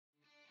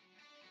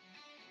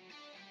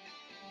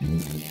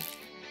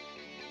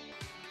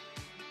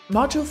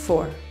Module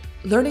 4.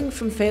 Learning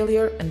from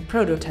failure and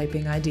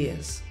prototyping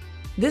ideas.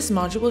 This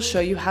module will show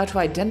you how to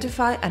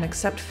identify and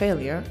accept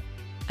failure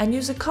and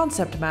use a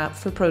concept map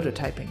for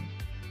prototyping.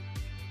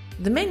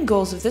 The main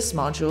goals of this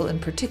module in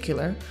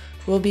particular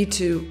will be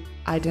to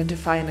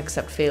identify and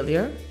accept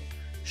failure,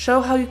 show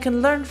how you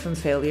can learn from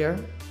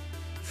failure,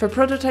 for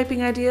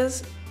prototyping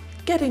ideas,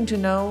 getting to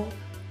know,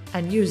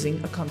 and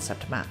using a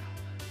concept map.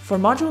 For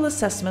module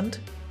assessment,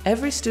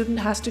 every student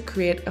has to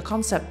create a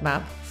concept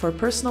map for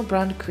personal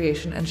brand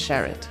creation and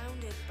share it.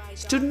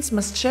 Students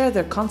must share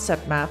their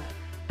concept map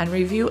and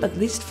review at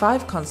least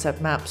 5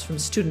 concept maps from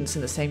students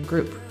in the same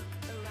group.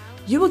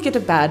 You will get a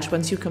badge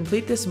once you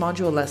complete this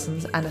module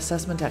lessons and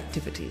assessment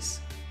activities.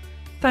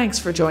 Thanks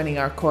for joining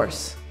our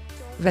course.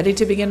 Ready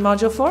to begin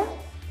Module 4?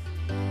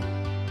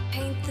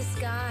 Paint the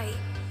sky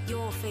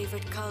your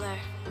favorite color.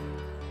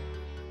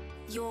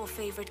 Your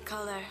favorite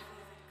color.